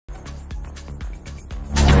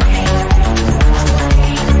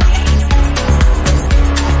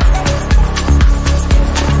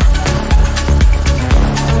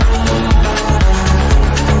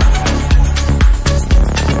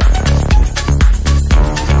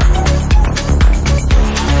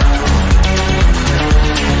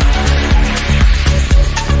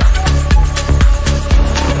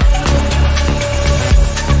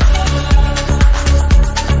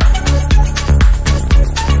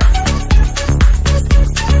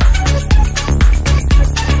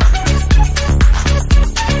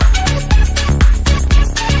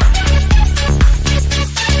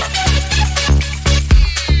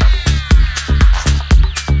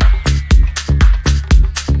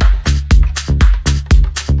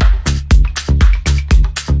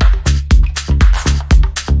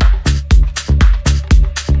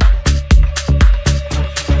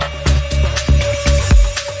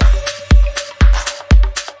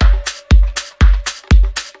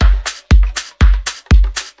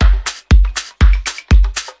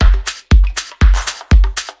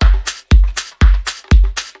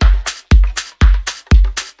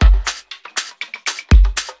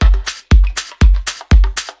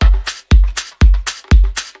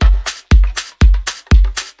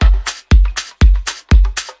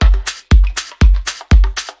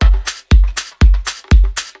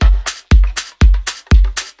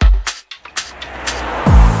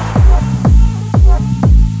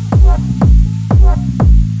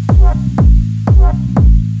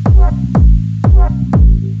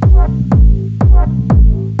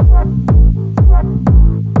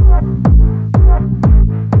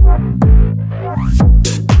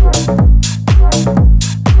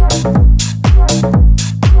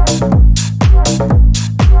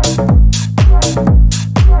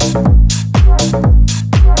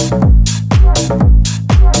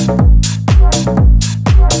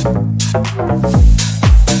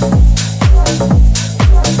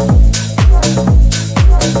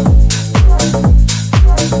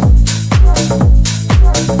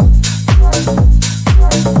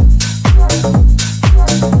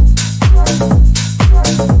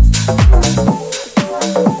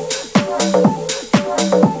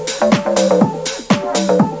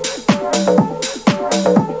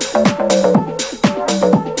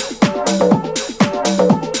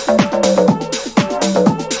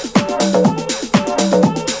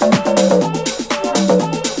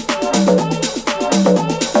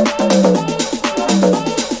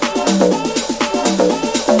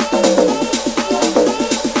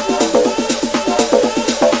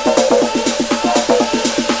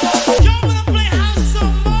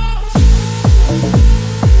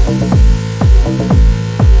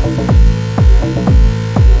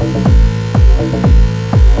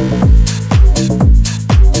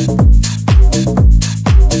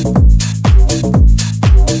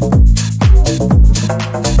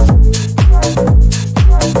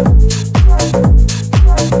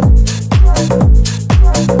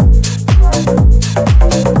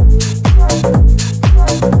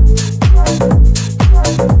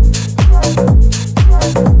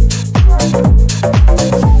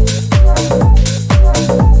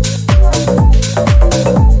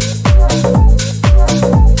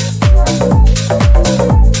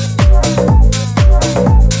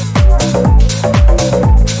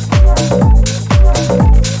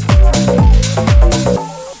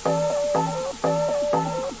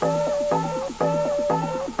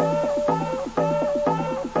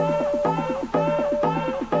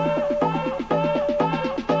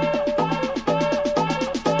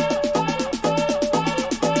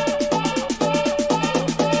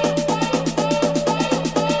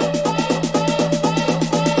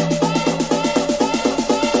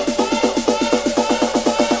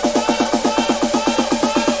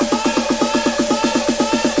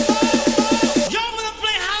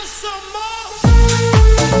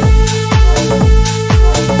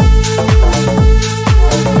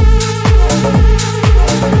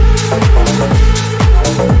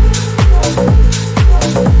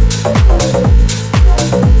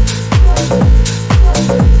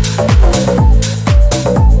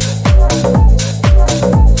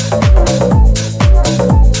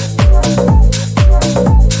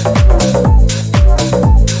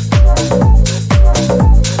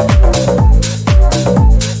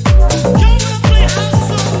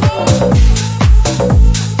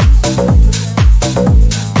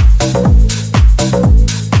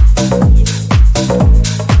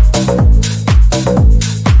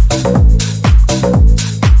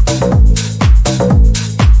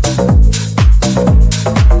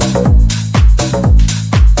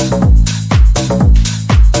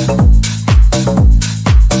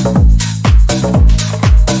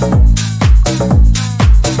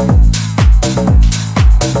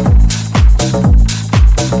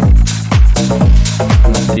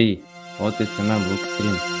What is COMM book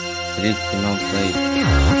stream? Please do not play.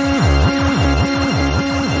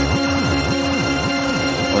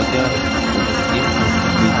 Audio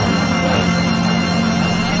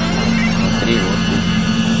смотри, вот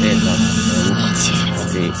это.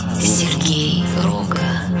 Сергей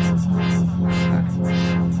Рока.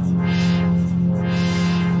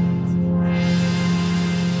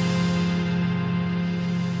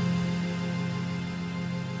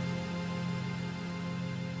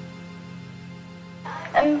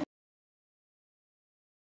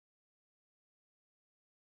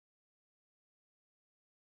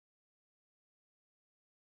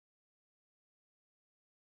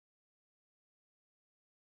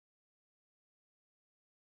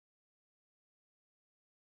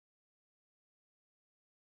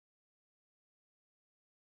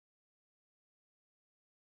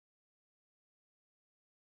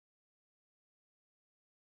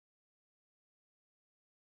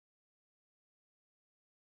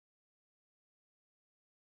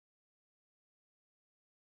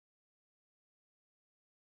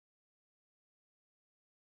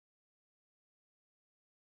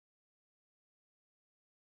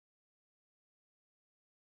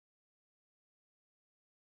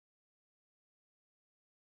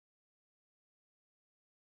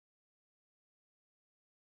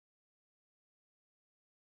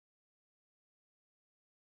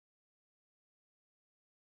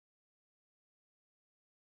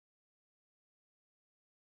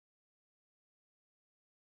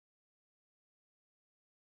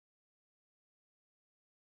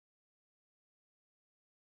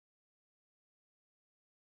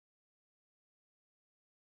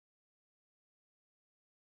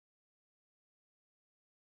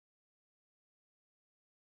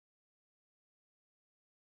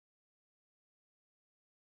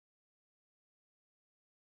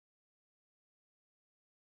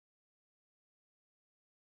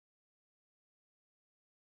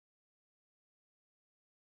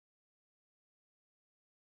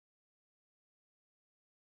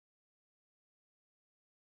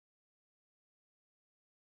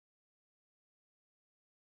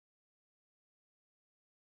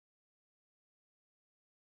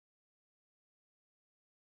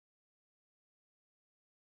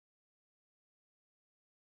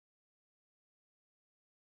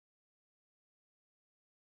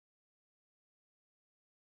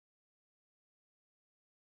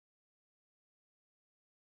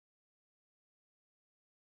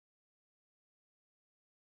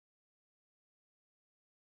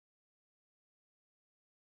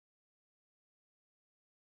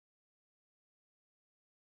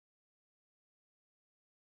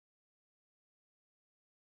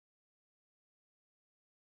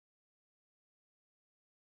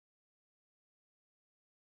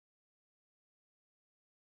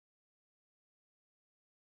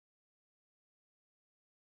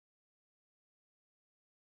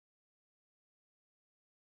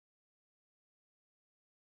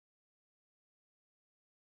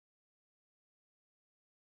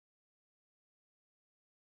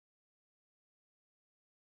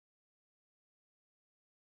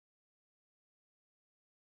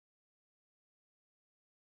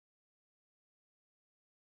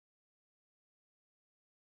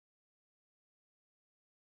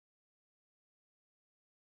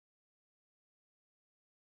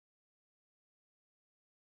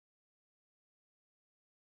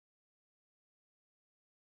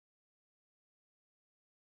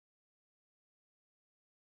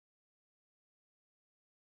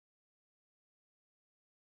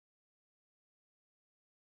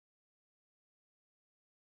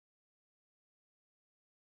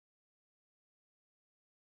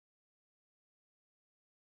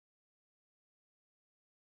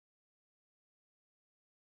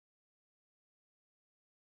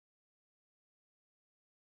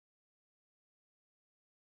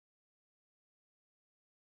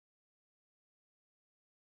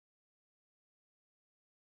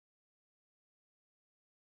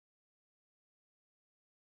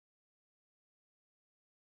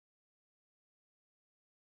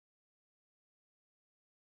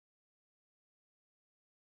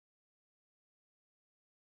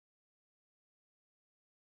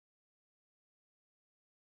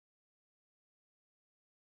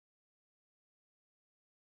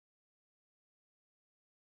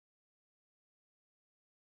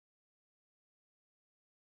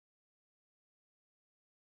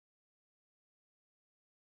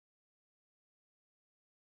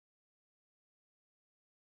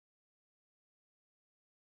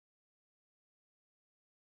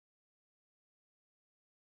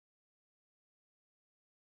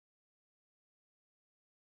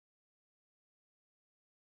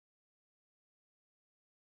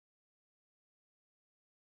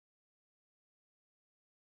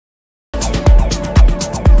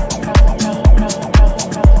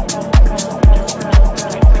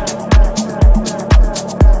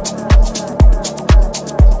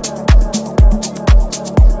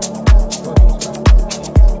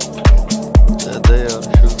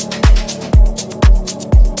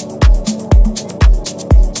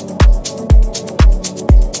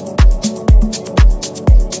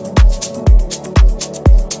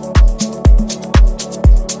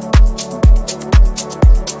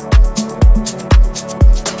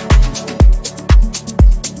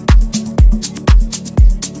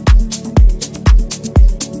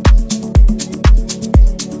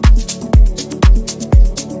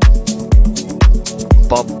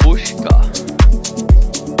 Бабушка.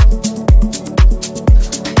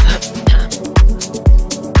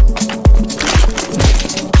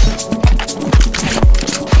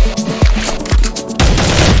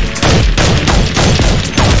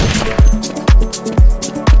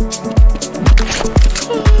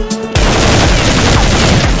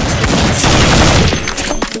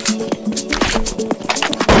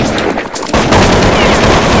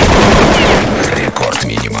 Рекорд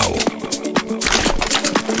минимал.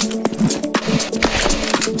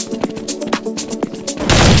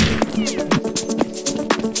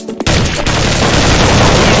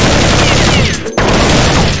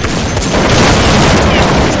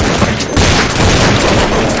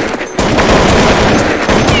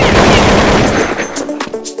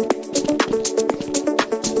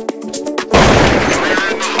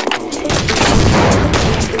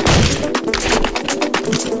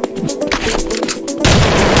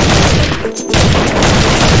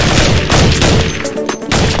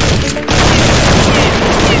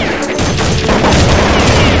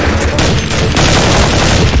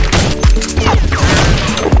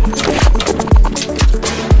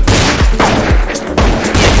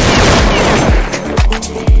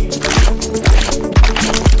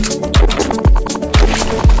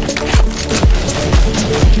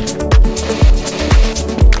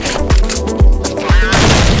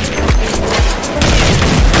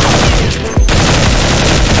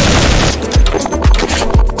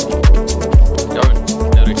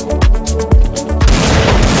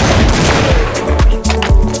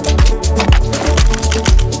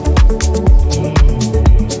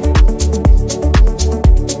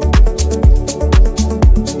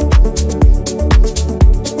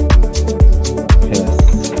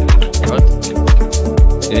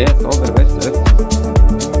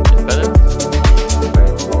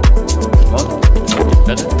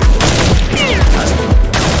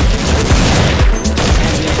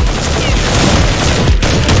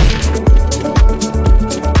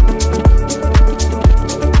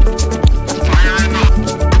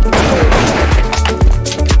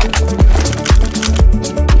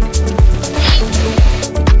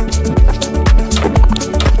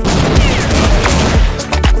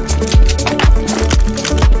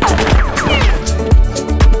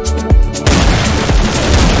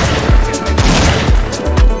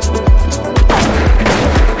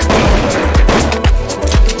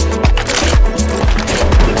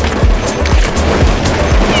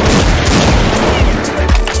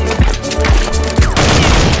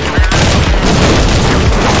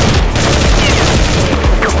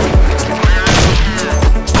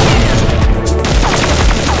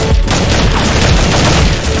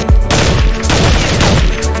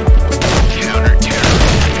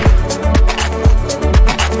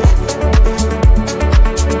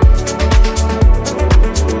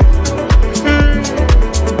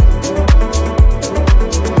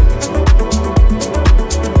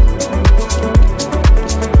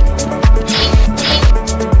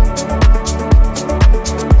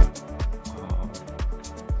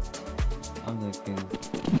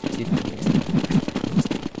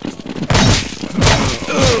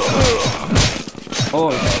 Oh,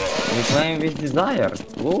 we're playing with Desire.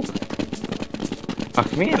 Look.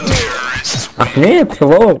 Ahmed. Ahmed,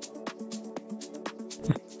 hello.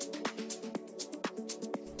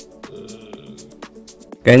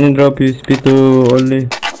 Can you drop USP to Oli?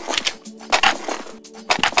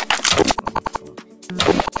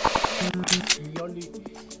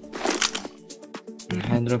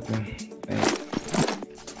 I drop you.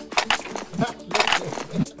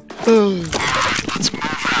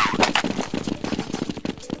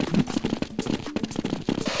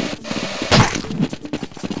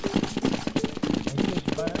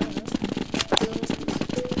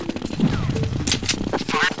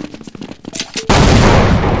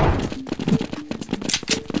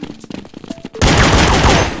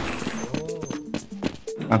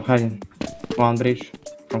 I'm hiding. One bridge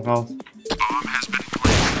from house.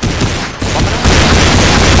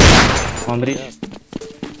 One bridge.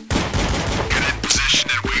 Get in position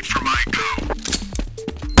and wait for my go.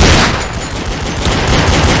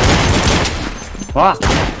 Ah!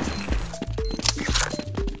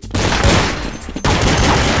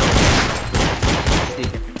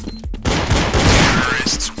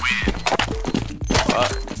 Terrorists win.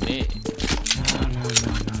 Fuck me. No.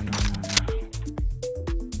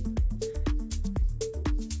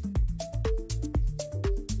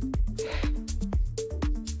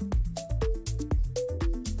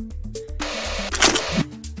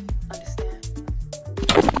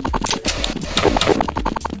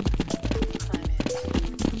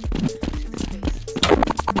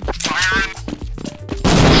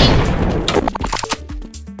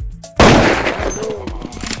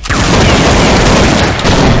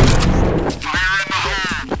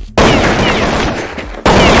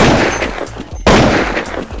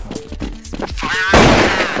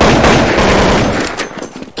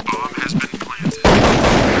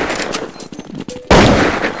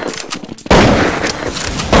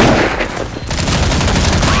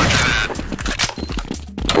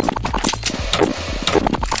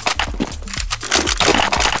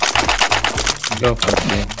 Go for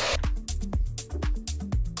it.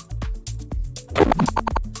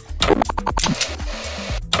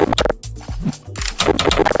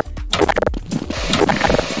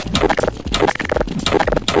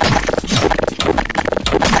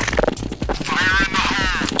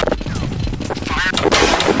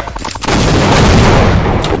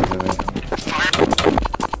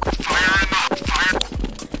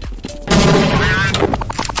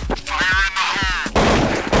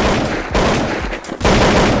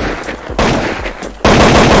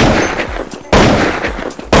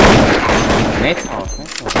 Nate off,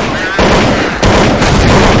 Nate off.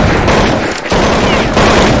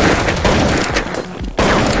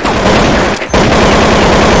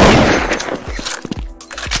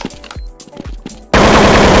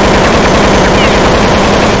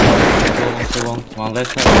 Too long. One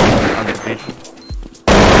left side, under bridge.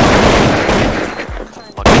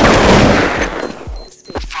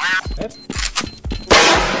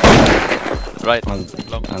 Right.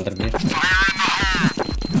 Under bridge.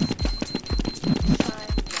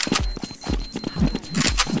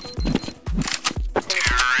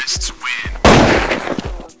 Terrorists win.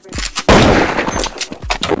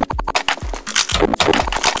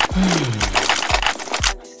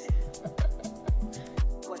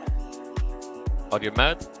 Are you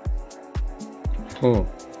mad? Who?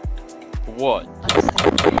 For what?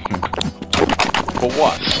 For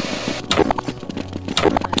what?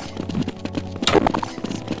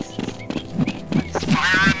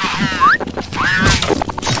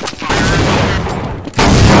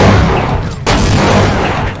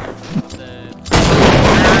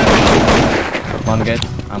 One get,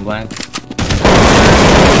 I'm blind.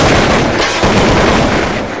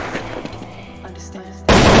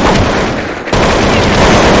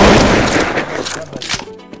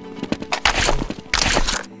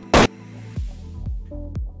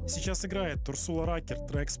 Сейчас играет Урсула Ракер,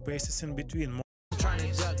 трек Spaces in Between. Trying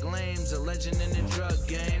to duck lames, a legend in the drug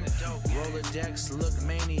game. Roller decks look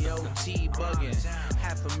mania, OT bugging.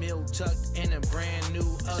 $500,000 tucked in a brand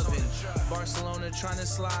new oven. Barcelona trying to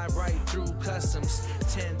slide right through customs.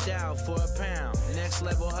 10,000 for a pound, next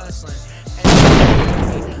level hustling.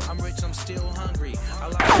 I'm rich, I'm still hungry. I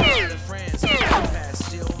lost a lot of friends, past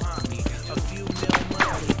still haunt me. A few mil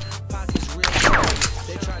money, pockets real money.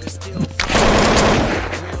 They try to steal from me,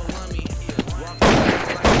 real lummy. Walk around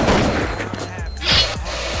like I'm happy.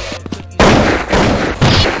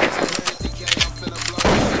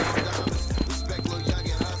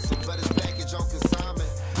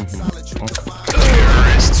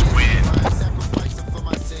 Terrorists win.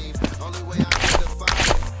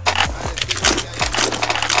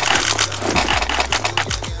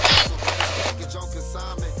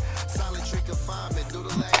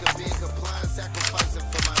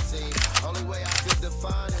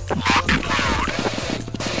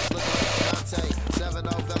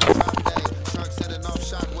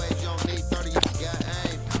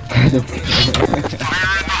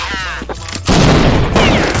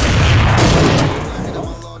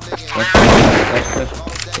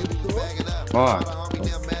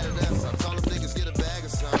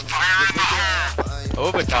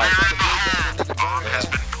 Overtime.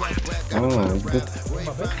 Oh, good.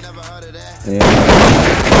 Yeah.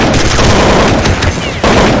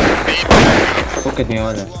 Look at me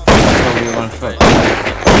order. Probably one shot.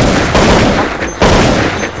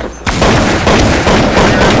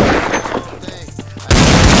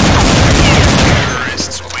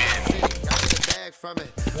 Terrorists win.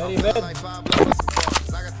 Very bad.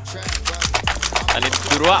 I need to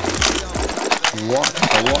grow up. What?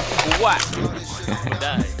 What?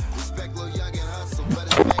 Die.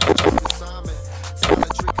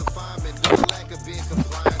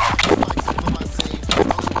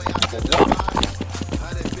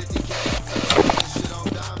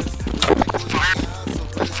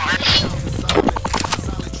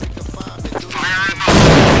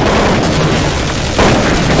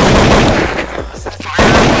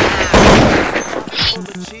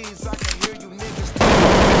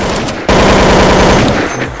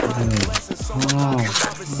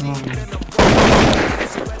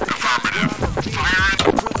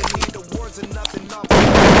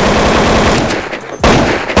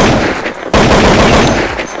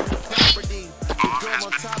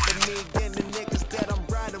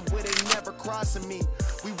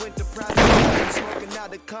 We went to private and smoking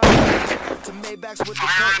out the cars to Maybachs with the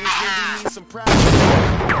curtains when we need some privacy.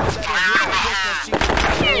 Let her hit the push, now she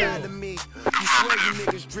can to me. You swear you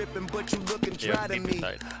niggas dripping, but you looking dry to me.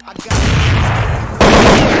 I got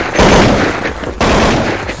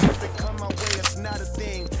shit that come my way, it's not a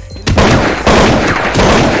thing.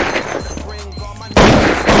 Bring all my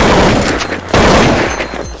niggas.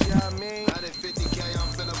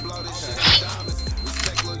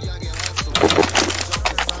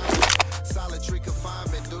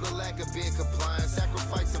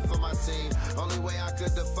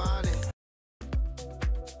 could define it.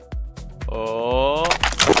 Oh.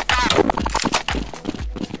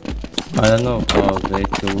 I don't know how they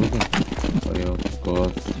still losing for you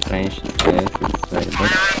because French CS is very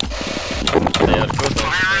bad. They are good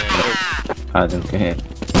on I don't care.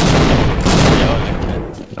 They are good.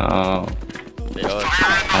 No. They are.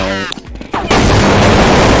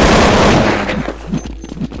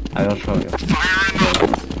 I will show you.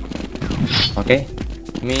 Okay?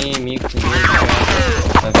 Me, mix,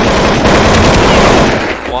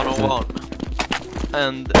 One-on-one.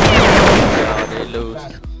 And yeah, they lose.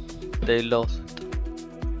 They lost.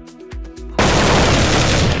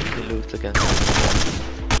 They lose again.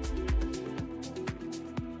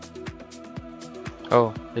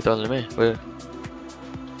 Oh, it's only me. Where?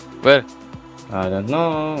 Where? I don't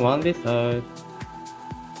know, one beside.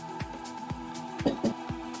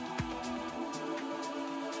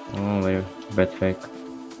 Oh, where? Bad fake.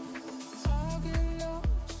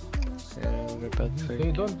 Yeah, we're bad They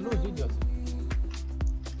fake. don't lose, idiot.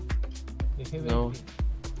 They have No. MP.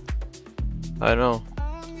 I know.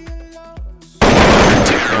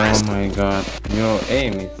 Oh my god, your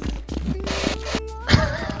aim is...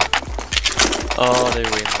 Oh, they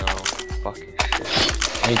win now. Fucking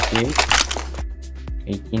shit.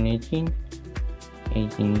 18.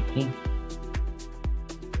 18.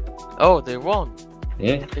 Oh, they won.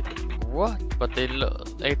 Yeah. What? But they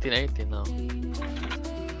 18 now.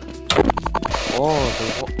 Oh, they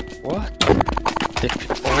what? They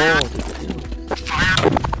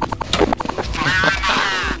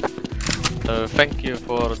thank you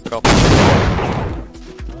for dropping.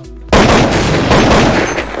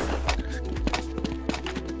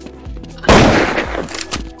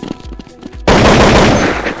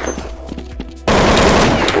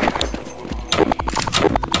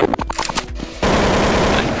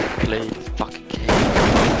 Play this fucking game.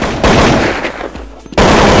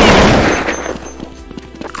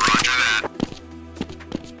 Roger that.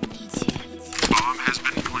 Bomb has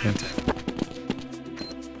been planted.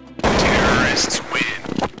 Terrorists win.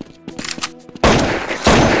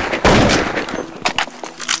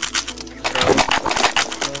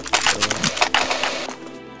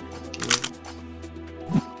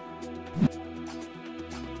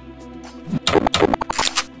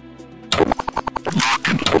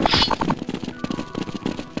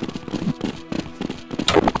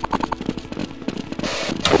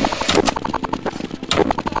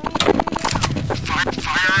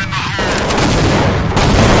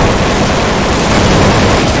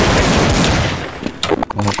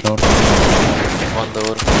 One short. One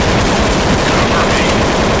door.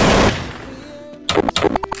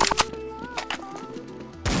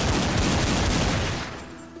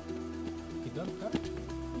 He don't have.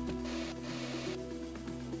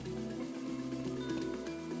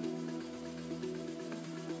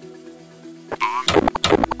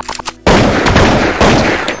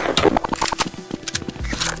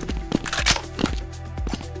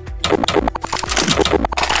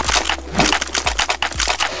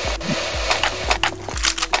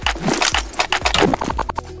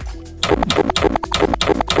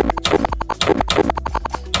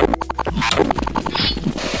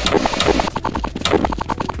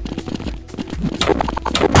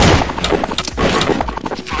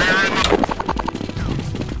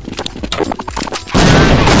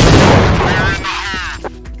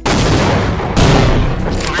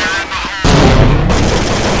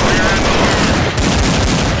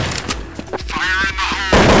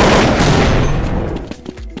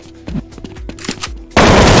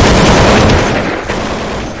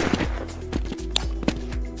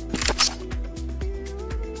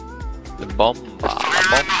 Bomba, la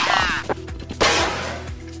bomba.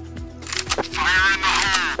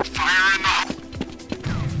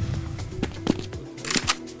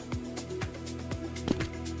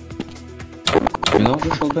 You know the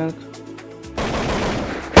full bank?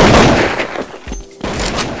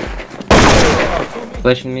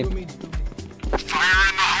 Flashing mid.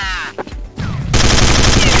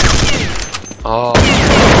 Oh.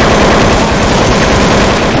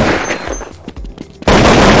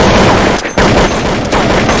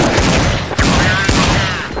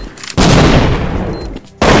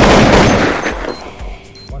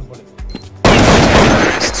 One bullet.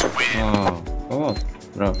 Terrorists win. Oh, what?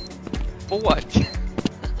 Bro. For what?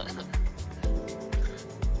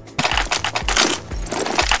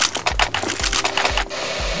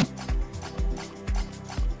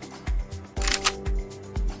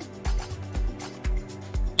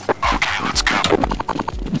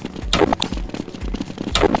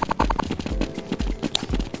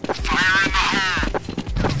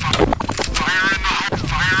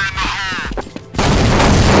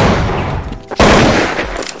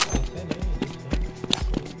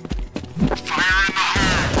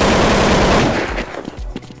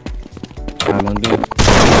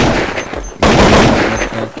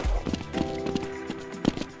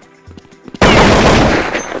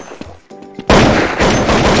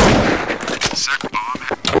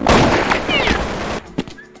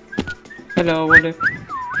 Hello, Wally.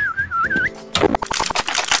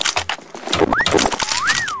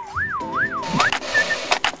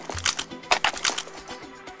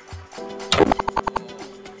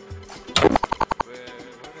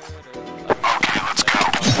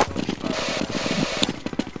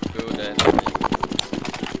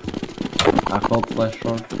 I called flash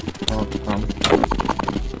short. Oh, come.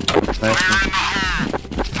 Flash.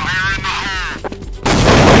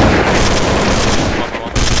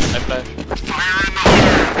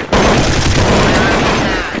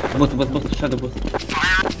 Boost, shadow boost.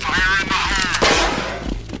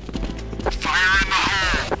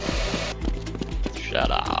 Shut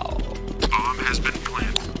up. Bomb has been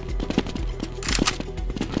planted.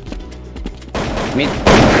 Mid.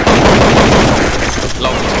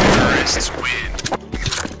 Low. Terrorists win.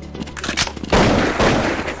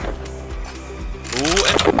 Ooh,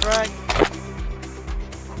 and drag.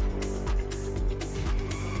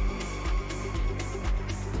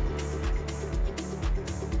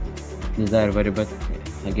 These are very bad.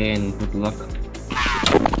 Again, good luck.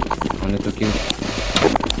 Only 2 kills.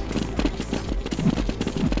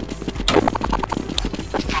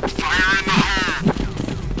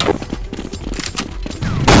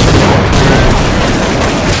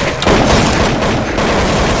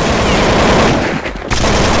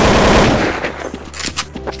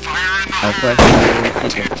 I flash the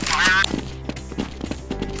ticket.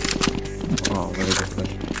 Oh, very good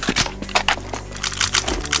flash.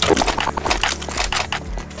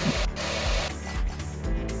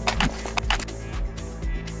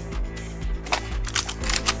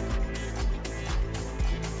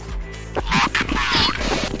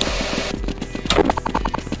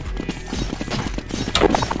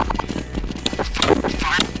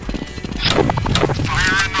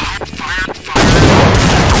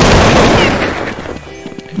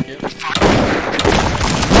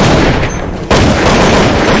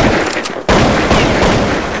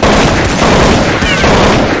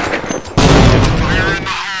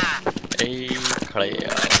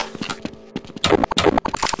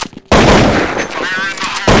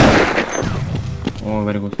 Oh,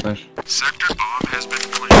 very good flash. Sector bomb has been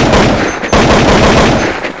planted.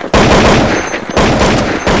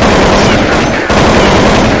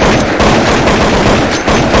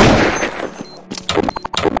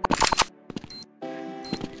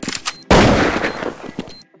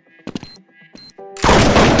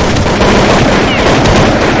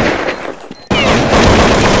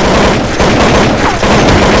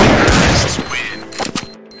 Terrorists win.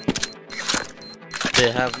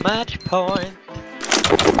 They have match point.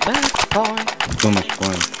 Match point. Too much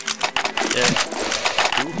point. Yeah.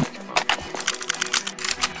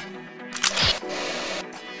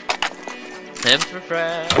 Time to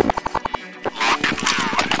refresh.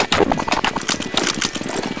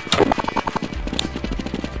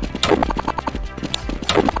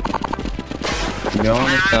 To be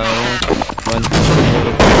honest, I want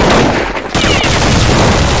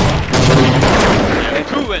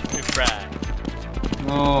Two entry frag.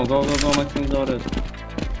 No, go, my thing's ordered.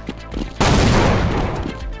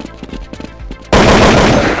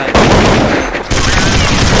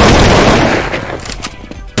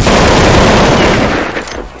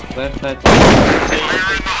 Left side.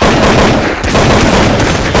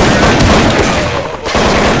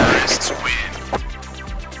 Terrorists win.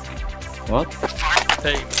 What?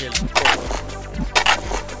 Take kill 4.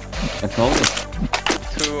 I told it.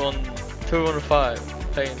 2 on 5.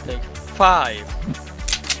 Pay and take 5.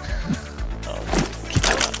 Oh,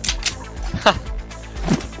 ha.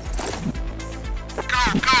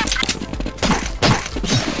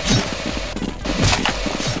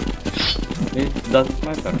 It doesn't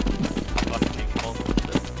matter. Fucking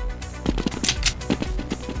monster.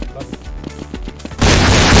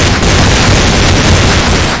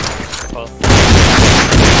 Oh.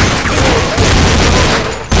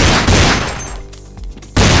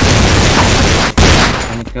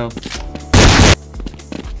 Let me go.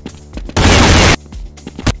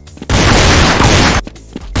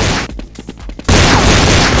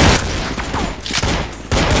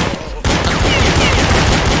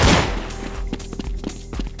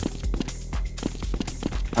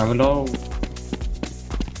 Hello.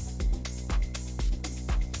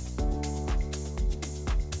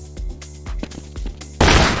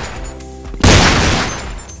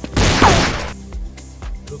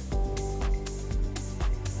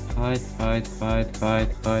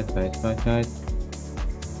 Fight.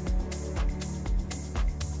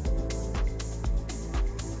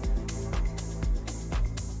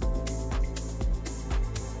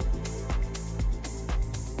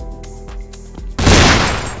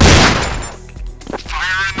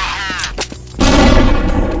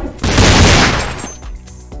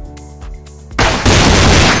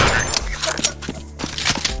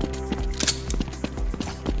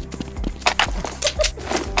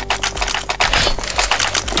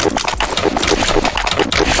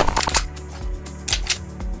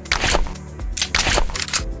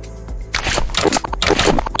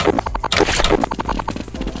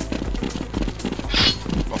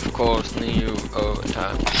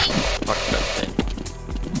 Fuck that thing.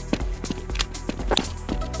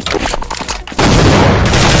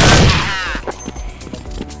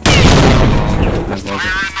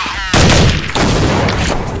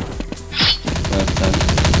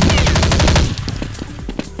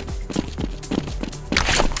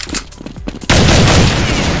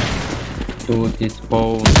 Dude, this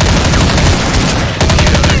phone.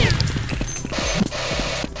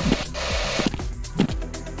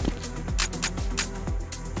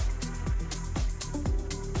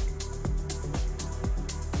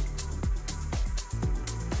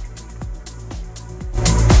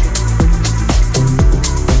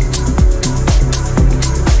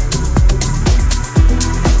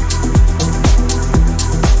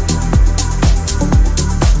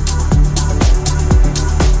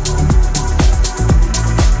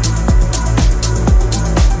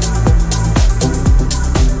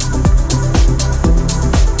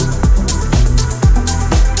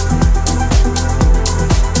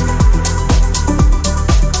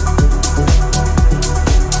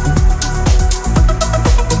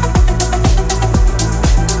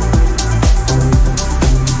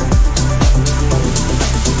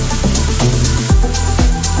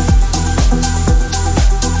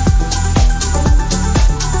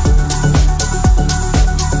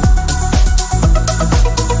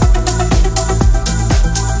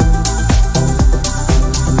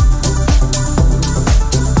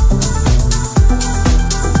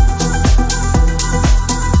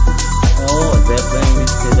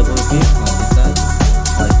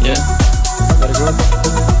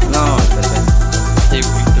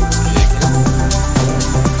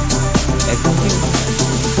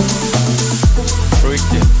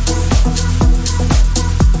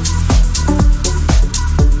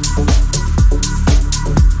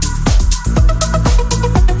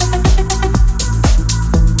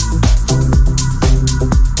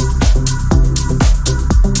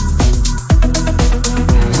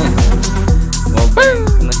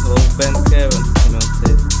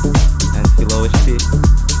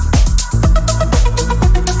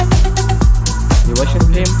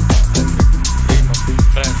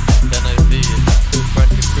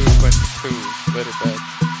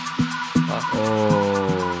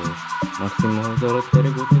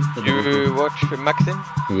 You watch Maxim?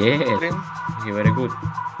 Yes, Stream? he's very good.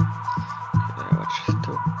 I watch it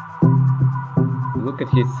too. Look at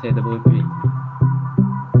his AWP.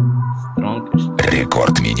 Strongest.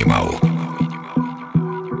 Рекорд минимал.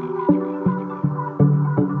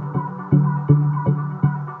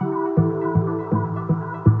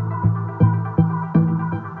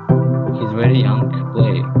 He's very young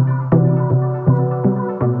player.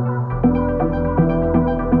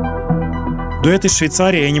 Дуэт из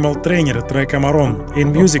Швейцарии Animal Trainer трека Maron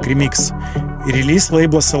in Music Remix и релиз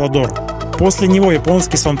лейбла Celador. После него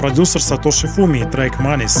японский саунд-продюсер Сатоши Фуми трек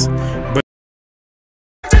Manis.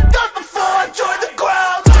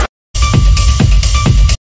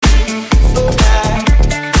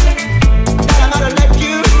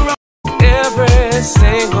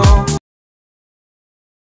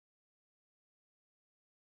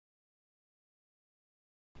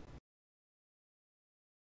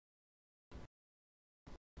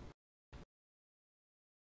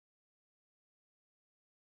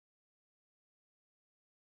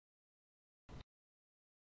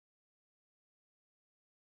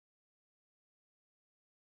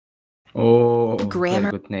 Oh,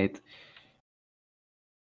 Grammar. very good, Nate.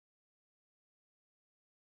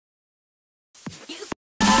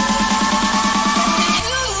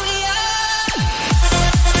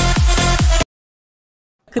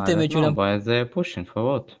 I don't know, why they're pushing for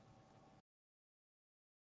what?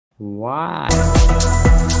 Why?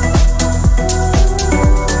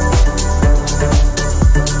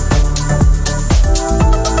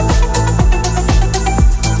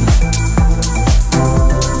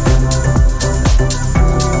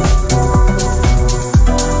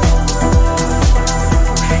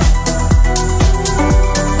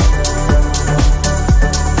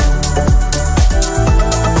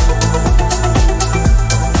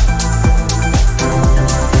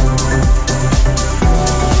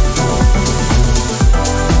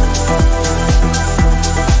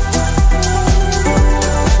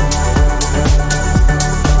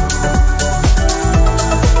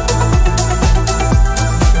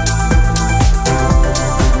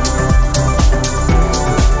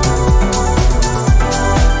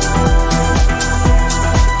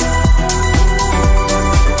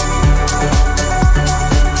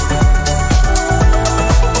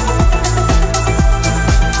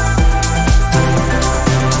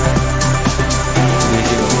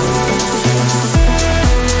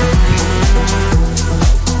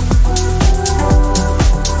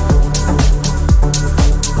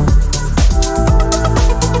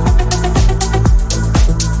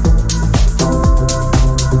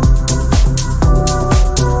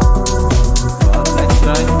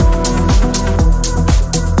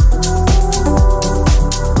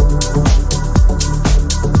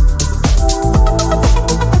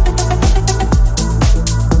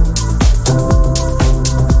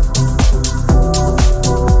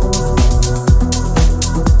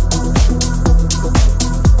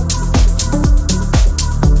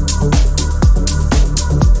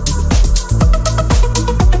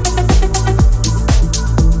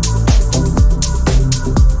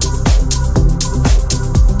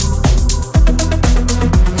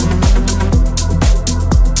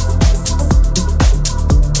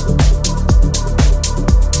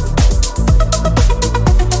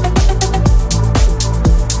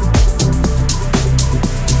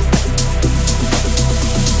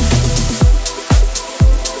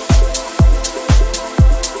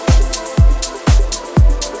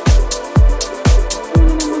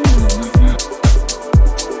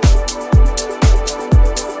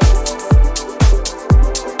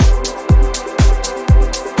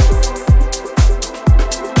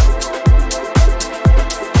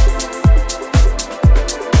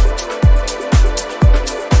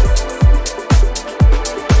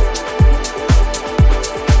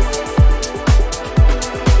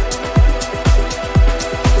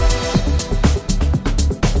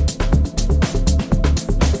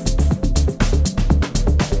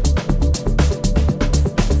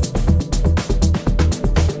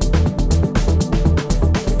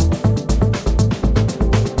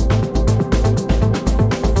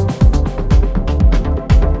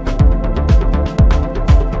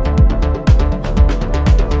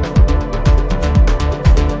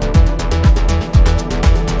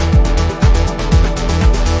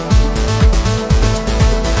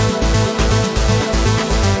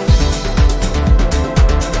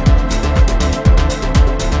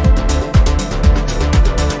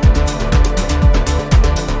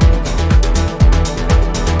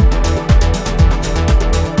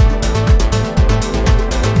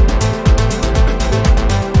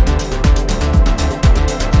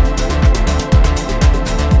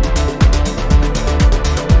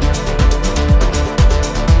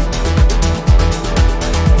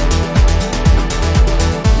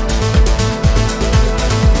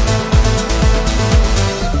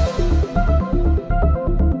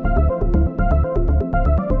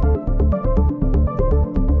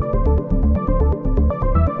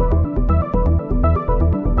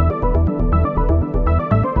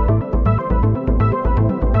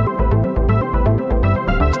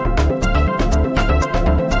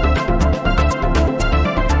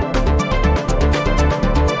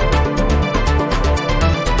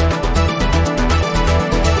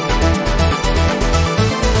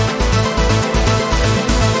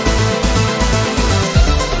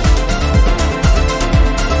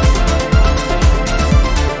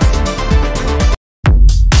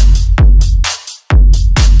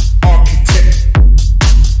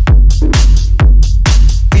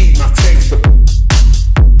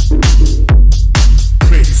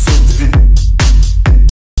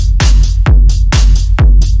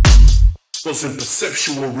 causing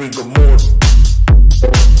perceptual rigor mortis.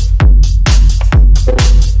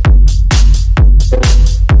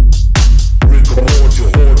 Rigor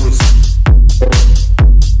mortis, horrors.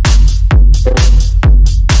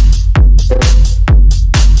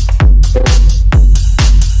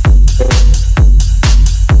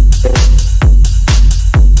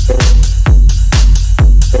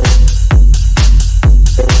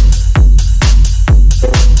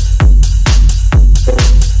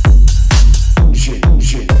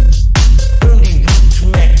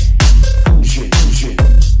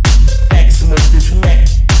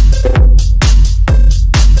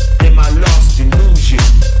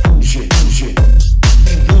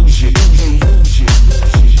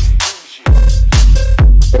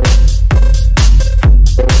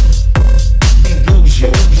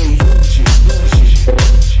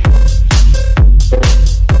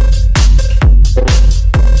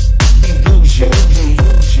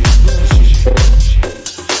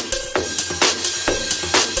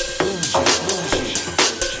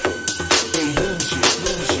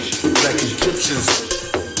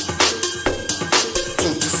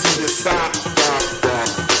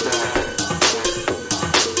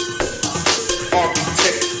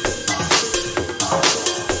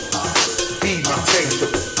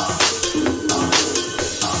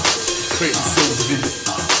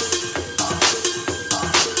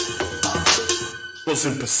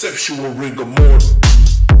 Causing perceptual rigor mortis.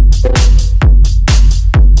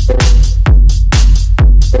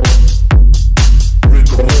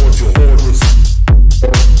 Rigor mortis, horrors.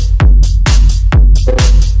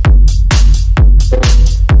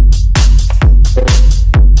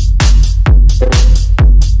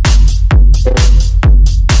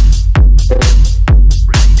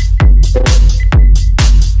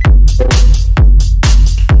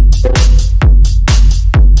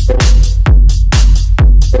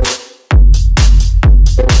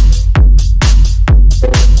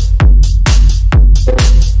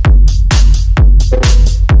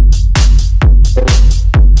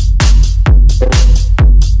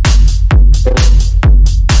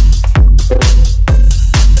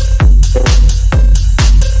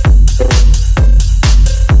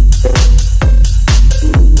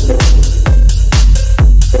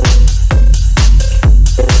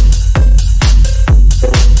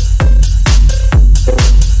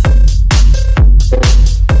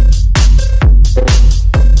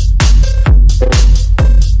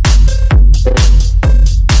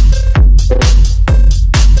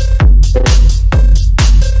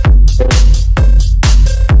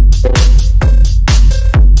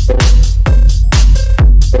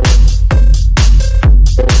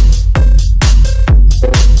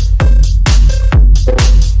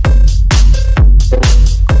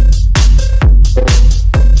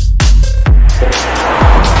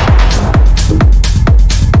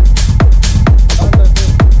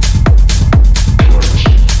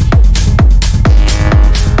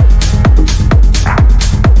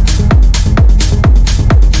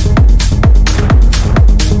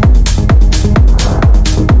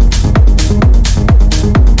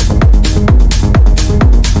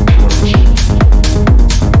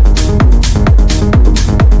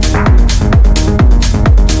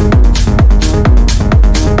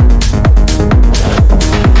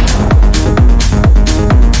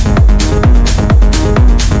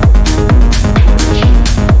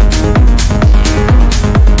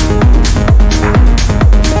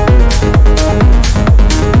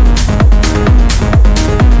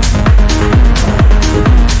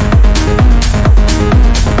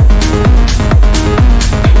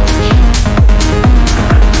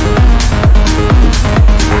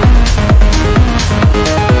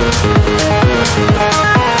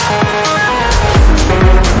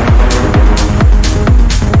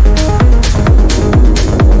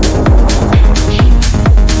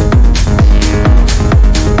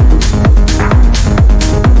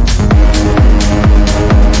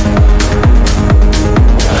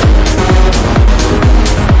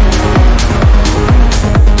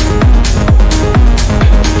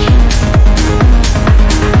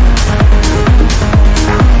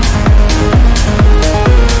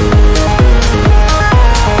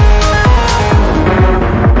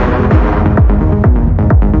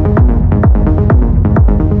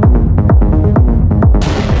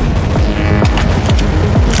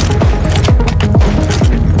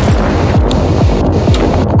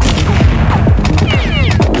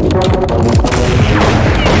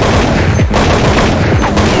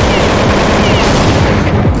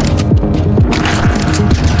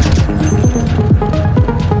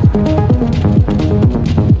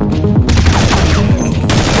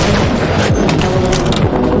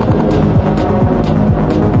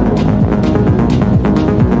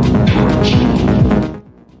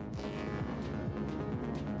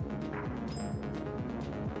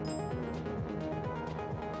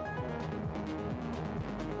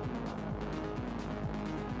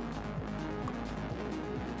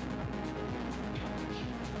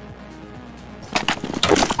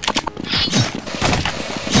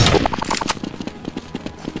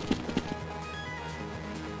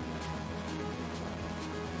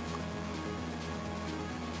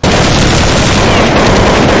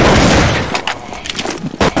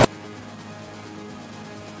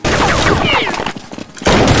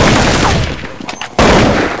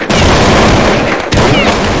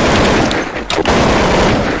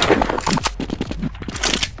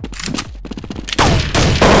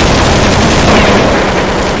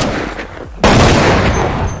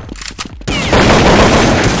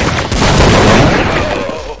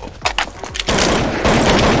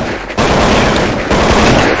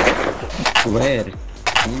 Where?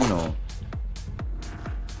 No.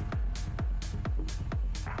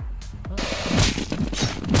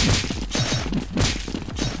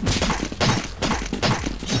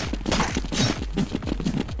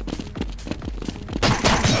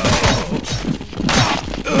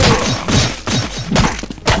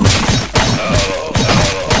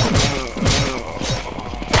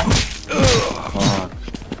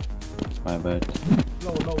 My bad.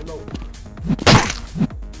 Low, low, low.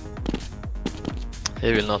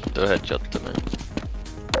 He will not do a headshot to me.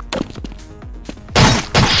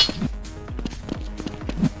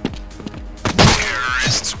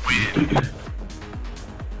 Terrorists win.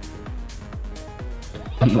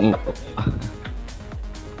 No.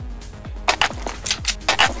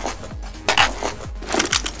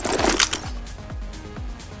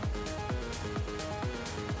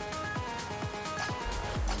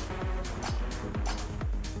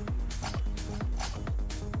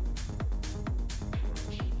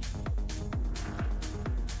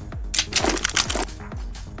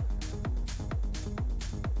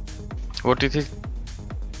 What do you think?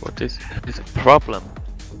 What is his problem?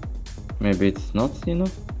 Maybe it's not, you know?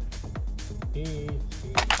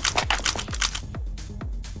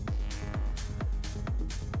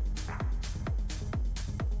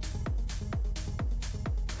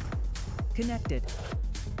 Connected.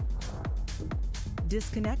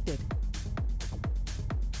 Disconnected.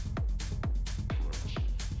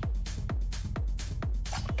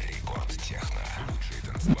 Рекорд Техно. Лучшие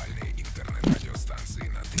танцевальные интернет-радиостанции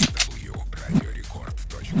на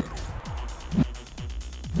www.radiorecord.ru.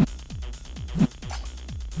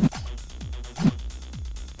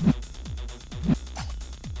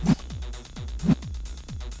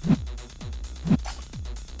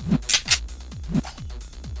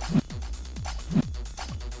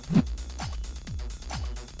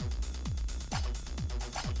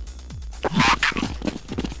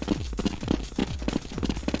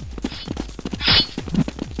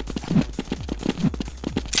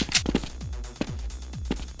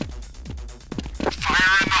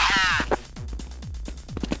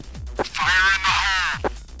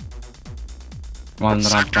 One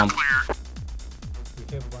ramp. We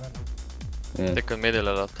have one. Yes, Take a middle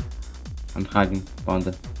a lot. I'm hiding. Found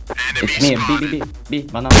it. It's Enemy me. B.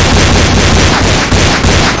 Banana.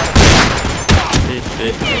 B.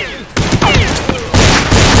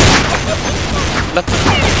 Left.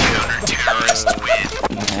 counter-terrorists win.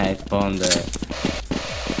 Nice, found it.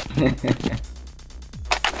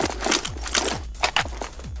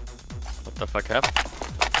 What the fuck happened?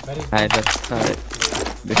 Very good. Hide that side.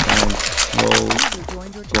 Behind. Whoa. User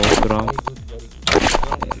joined your Go channel. drum. Very good, very good.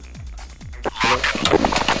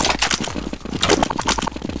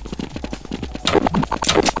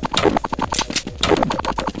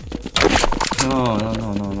 No.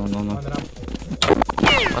 One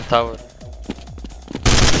ramp. One tower.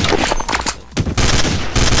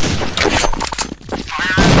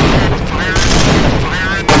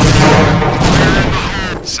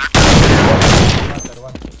 Another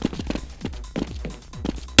one.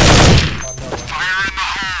 One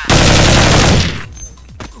more.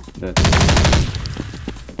 Dead.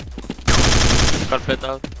 Carpet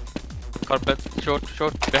out. Carpet. Short.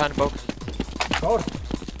 Behind box. Short.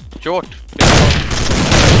 Short. Behind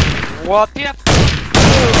box. What? Yep.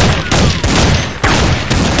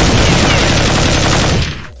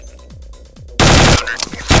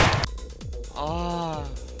 Ah.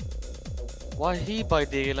 Why he buy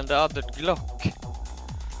deal and the other Glock?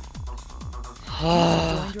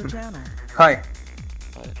 Joined your channel. Hi.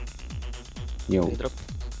 Yo. They drop.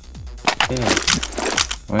 Yeah.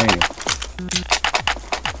 Where are you?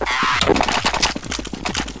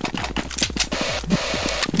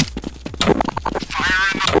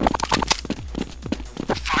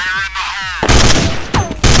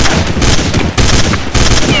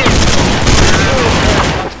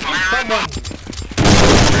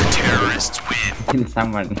 Terrorists win. Kill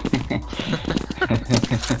someone.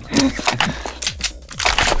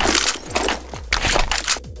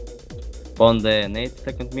 On the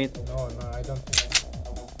 8-second mid. No, I don't think.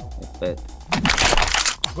 It's bad.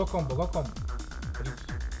 Go combo. Reach.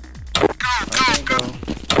 Okay, go.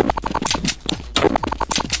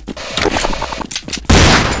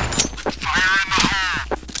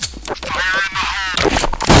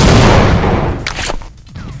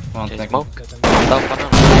 One Okay, second. smoke. Second. Down banana.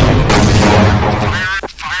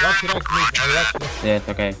 Watch right mid. I watch left. Yes,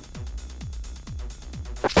 okay.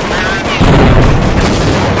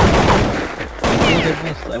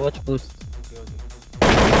 I watch boost. Okay, okay.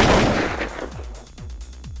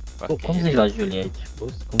 Fuck Como you. você joga Juliette?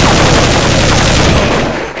 Boost? Como...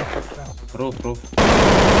 Roof.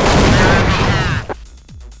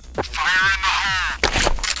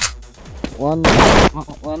 One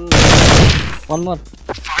more.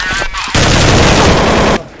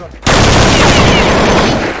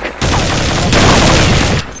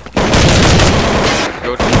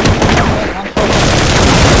 Good.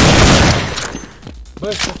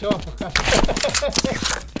 Băi, ce ceva făcat.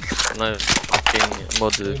 No fucking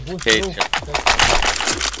modification.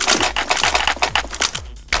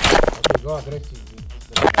 Okay, go aggressive.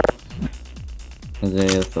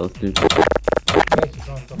 They are so stupid. Aggressive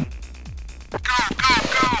on top.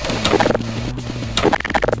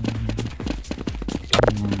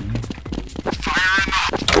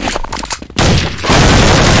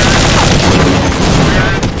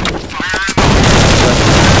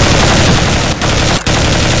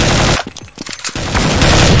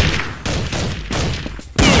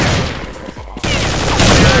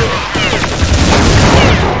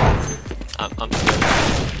 I'm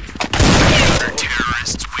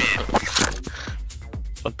Terrorists win.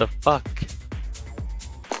 What the fuck?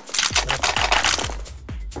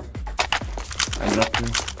 I dropped you.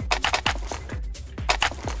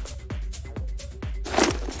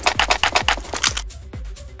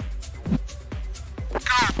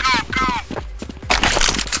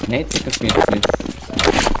 Nate, take a spin, please.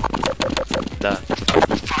 Да.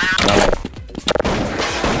 Давай.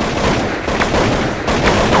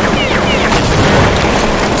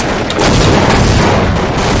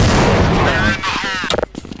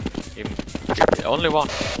 Only one.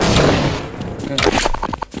 Okay.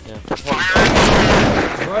 Yeah.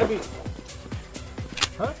 Barbie.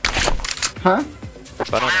 Huh? Huh?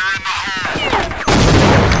 Banana.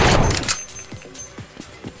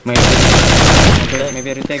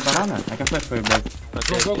 Maybe retake banana. I can flash for you, guys.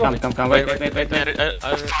 Okay. Go. Come. Wait.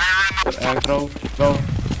 Throw. Go.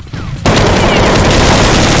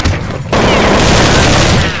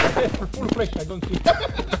 Full flash, I don't see.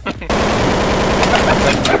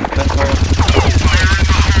 Let's go.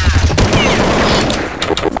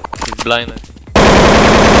 He's blind.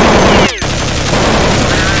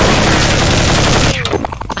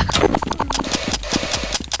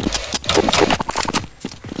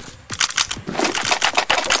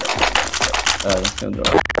 Let's go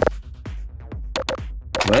draw.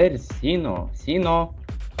 Where is Sino? Sino?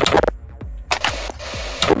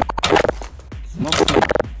 It's not Sino.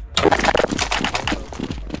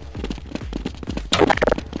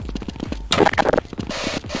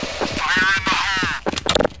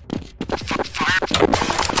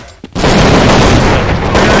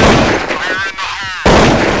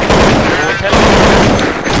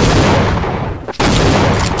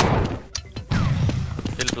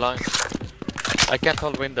 Still blind. I can't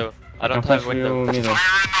hold window. I don't Flash have window. you middle.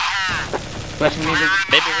 Flash middle.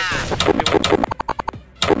 Maybe window.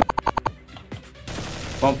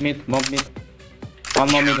 Bomb mid. One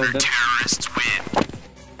more middle dead. Terrorists win.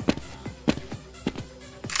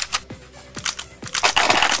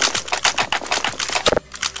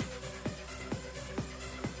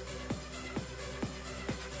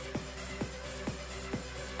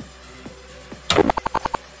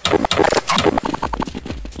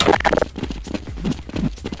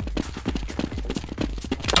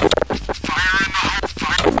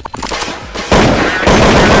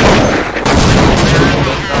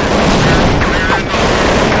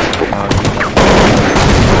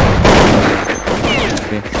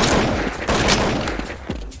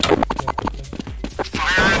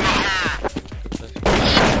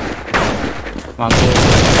 One, two.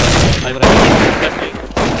 I'm ready.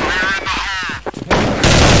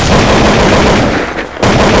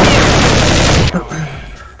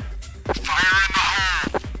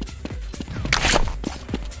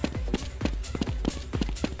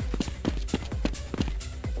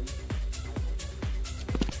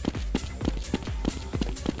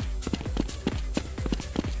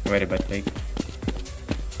 Very bad take.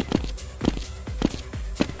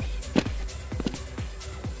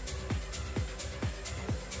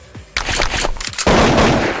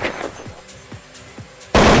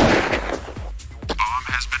 Bomb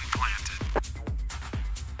has been planted.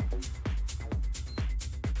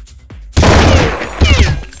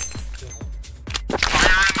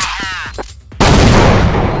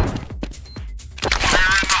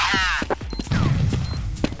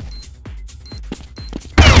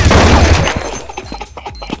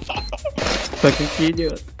 Fucking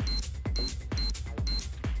idiot.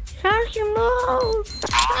 Bomb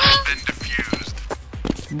has been defused.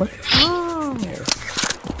 But how?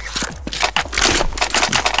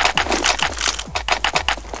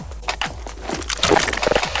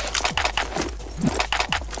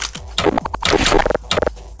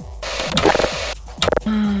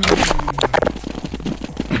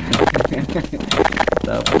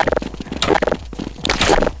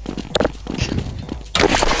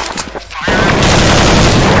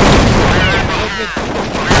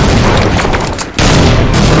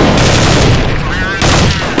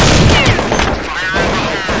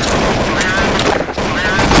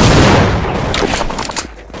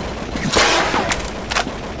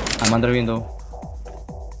 I'm under window.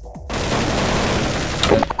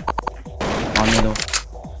 Dead. On window.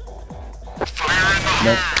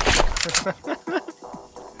 Dead.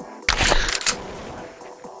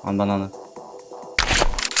 On banana.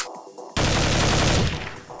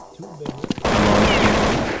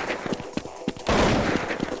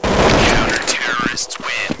 Counter-terrorists win.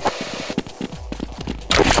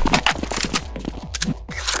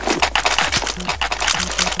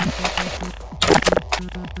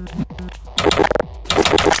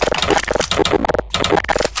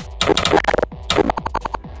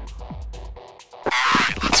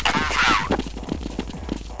 Alright, let's move out.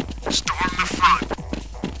 Storm the front.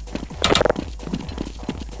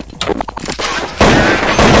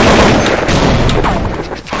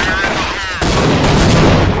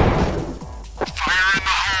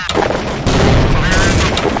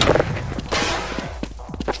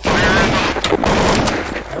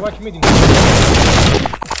 I watch meeting.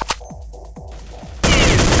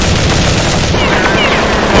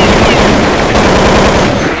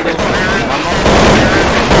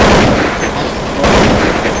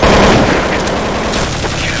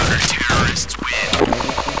 Counter-terrorists win.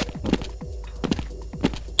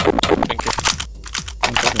 Thank you.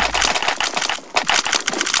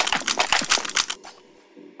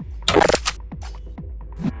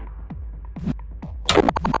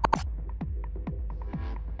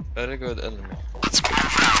 Very good enemy. Let's move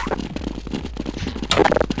out.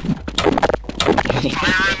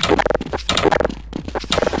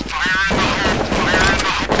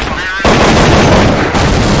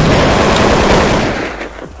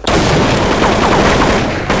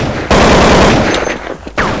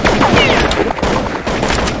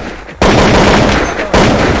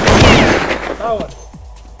 Tower.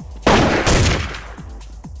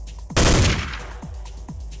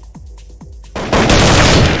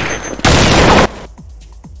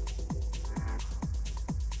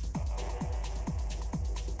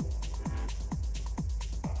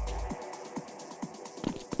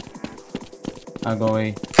 I'll go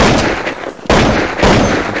away.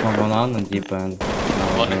 There's one banana and deep end.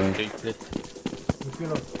 I'll One go away. big split. You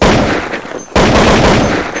feel it.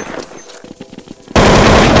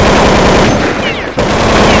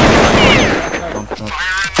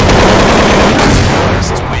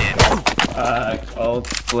 Terrorists win.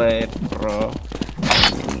 Outplayed, bro.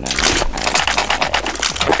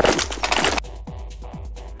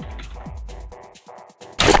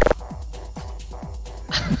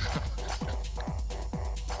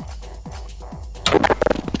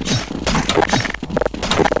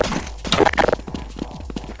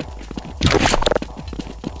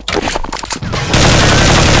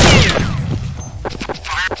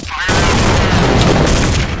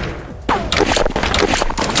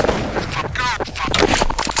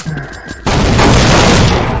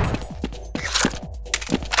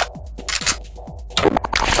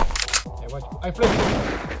 I flash.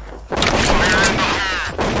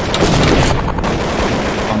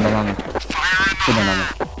 On banana. Two banana.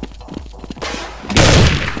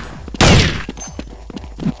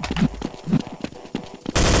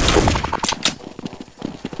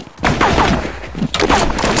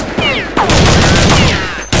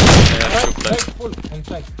 Right full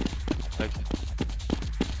inside. Okay.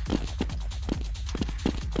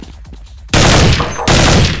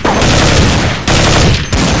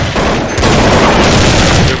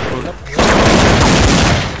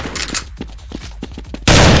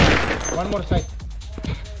 One more side.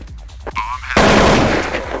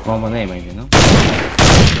 One more name maybe, no? No,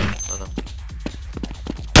 no.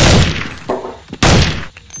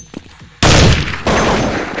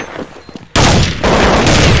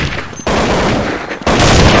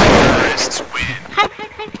 Terrorists win.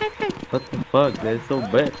 What the fuck? They're so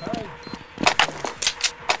bad.